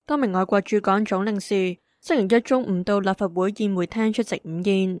多名外國駐港總領事星期一中午到立法會宴會廳出席午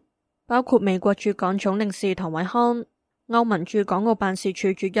宴，包括美國駐港總領事唐偉康、歐盟駐港澳辦事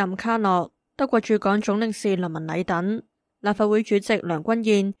處主任卡諾、德國駐港總領事林文禮等。立法會主席梁君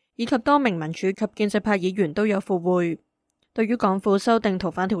彥以及多名民主及建制派議員都有赴會。對於港府修訂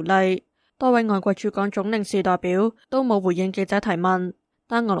逃犯條例，多位外國駐港總領事代表都冇回應記者提問，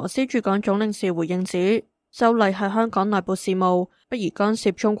但俄羅斯駐港總領事回應指，修例係香港內部事務，不宜干涉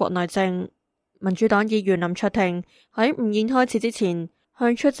中國內政。民主黨議員林卓廷喺午宴開始之前，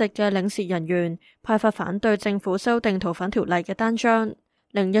向出席嘅領事人員派發反對政府修訂逃犯條例嘅單張。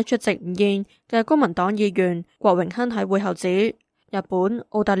另一出席午宴嘅公民黨議員郭榮鏗喺會後指，日本、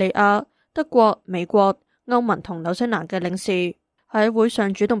澳大利亞、德國、美國、歐盟同紐西蘭嘅領事喺會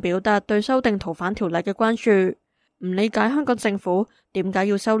上主動表達對修訂逃犯條例嘅關注，唔理解香港政府點解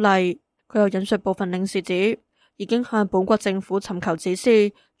要修例。佢又引述部分領事指，已經向本國政府尋求指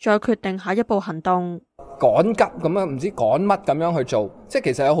示，再決定下一步行動。趕急咁樣，唔知趕乜咁樣去做，即係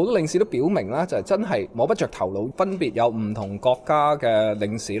其實有好多領事都表明啦，就係真係摸不着頭腦。分別有唔同國家嘅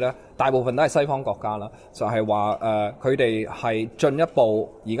領事咧，大部分都係西方國家啦，就係話佢哋係進一步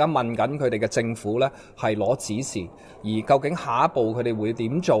而家問緊佢哋嘅政府咧，係攞指示，而究竟下一步佢哋會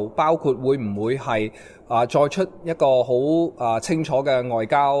點做，包括會唔會係再出一個好清楚嘅外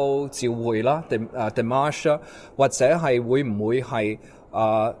交照會啦，démarche啦，或者係會唔會係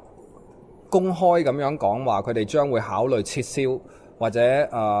公開咁樣講話，佢哋將會考慮撤銷或者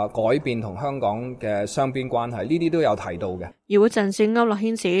改變同香港嘅雙邊關係，呢啲都有提到嘅。議會陣線區諾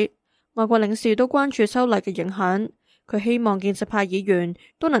軒指，外國領事都關注修例嘅影響，佢希望建制派議員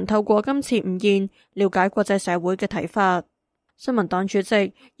都能透過今次午宴了解國際社會嘅睇法。新民黨主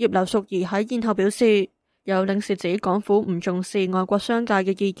席葉劉淑儀喺宴後表示，有領事指港府唔重視外國商界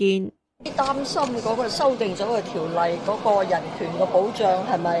嘅意見。擔心嗰個修訂咗嘅條例嗰個人權嘅保障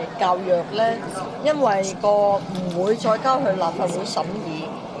係咪較弱呢？因為唔會再交去立法會審議。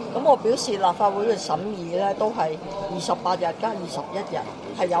咁我表示立法會嘅審議呢都係28日加21日，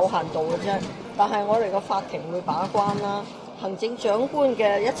係有限度嘅啫。但係我哋個法庭會把關啦，行政長官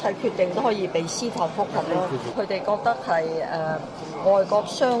嘅一切決定都可以被司法覆核咯。佢哋覺得係外國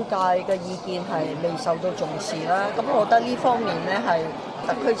商界嘅意見係未受到重視啦。咁我覺得呢方面呢係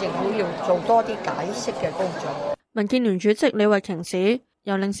特區政府要做多啲解釋嘅工作。民建聯主席李慧瓊指，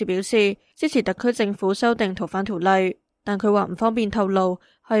有領事表示支持特區政府修訂逃犯條例，但佢話唔方便透露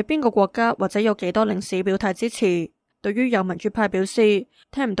係邊個國家或者有幾多領事表態支持。對於有民主派表示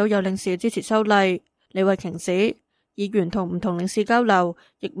聽唔到有領事支持修例，李慧瓊指議員同唔同領事交流，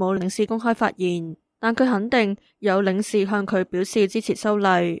亦冇領事公開發言，但佢肯定有領事向佢表示支持修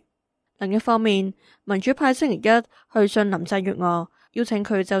例。另一方面，民主派星期一去信林鄭月娥，邀請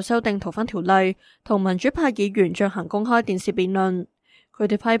佢就修訂逃犯條例同民主派議員進行公開電視辯論。佢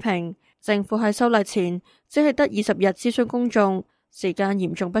哋批評政府喺修例前只係得20日諮詢公眾，時間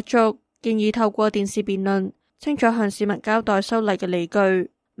嚴重不足，建議透過電視辯論清楚向市民交代修例嘅理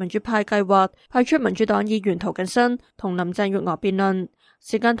據。民主派計劃派出民主黨議員涂謹申同林鄭月娥辯論，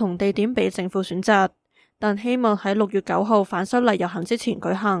時間同地點俾政府選擇，但希望喺6月9號反修例遊行之前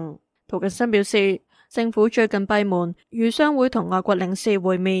舉行。涂謹申表示，政府最近閉門與商會同外國領事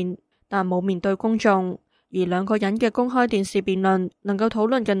會面，但冇面對公眾，而兩個人嘅公開電視辯論能夠討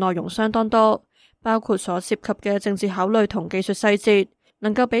論嘅內容相當多，包括所涉及嘅政治考慮同技術細節，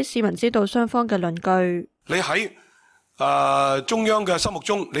能夠俾市民知道雙方嘅論據。你喺中央嘅心目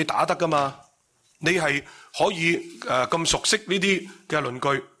中，你打得㗎嘛？你係可以咁熟悉呢啲嘅論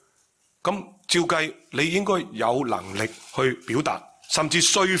據，咁照計你應該有能力去表達，甚至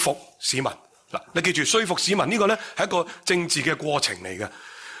說服市民。嗱，你記住，說服市民呢個呢係一個政治嘅過程嚟嘅。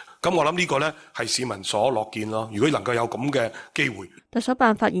咁我諗呢個呢係市民所樂見咯。如果能夠有咁嘅機會，特首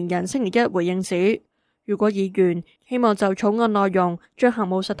辦發言人星期一回應指，如果議員希望就草案內容進行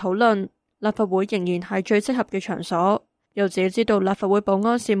務實討論，立法會仍然係最適合嘅場所。又指知道立法會保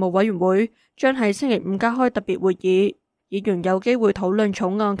安事務委員會將喺星期5加開特別會議，議員有機會討論草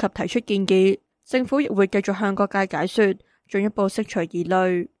案及提出建議，政府亦會繼續向各界解說，進一步釋除疑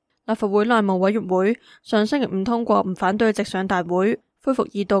慮。立法會內務委員會上星期5通過唔反對直上大會，恢復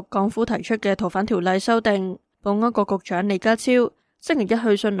二讀港府提出嘅逃犯條例修訂。保安局局長李家超星期一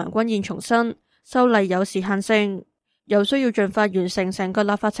去信梁君彥重申，修例有時限性，又需要盡快完成成個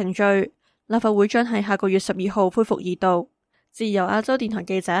立法程序。立法會將喺下個月12號恢復二讀。自由亞洲電台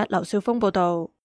記者劉少峰報道。